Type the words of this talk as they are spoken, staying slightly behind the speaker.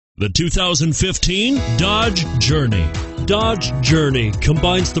The 2015 Dodge Journey. Dodge Journey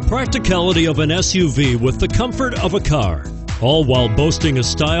combines the practicality of an SUV with the comfort of a car, all while boasting a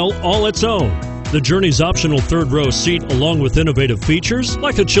style all its own. The Journey's optional third-row seat, along with innovative features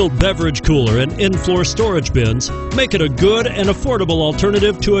like a chilled beverage cooler and in-floor storage bins, make it a good and affordable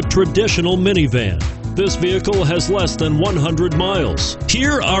alternative to a traditional minivan. This vehicle has less than 100 miles.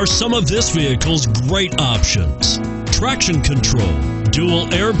 Here are some of this vehicle's great options: traction control, dual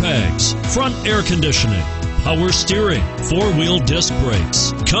airbags, front air conditioning, power steering, four-wheel disc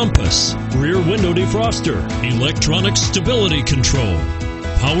brakes, compass, rear window defroster, electronic stability control,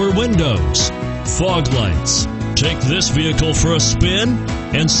 power windows, fog lights. Take this vehicle for a spin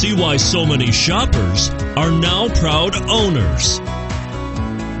and see why so many shoppers are now proud owners.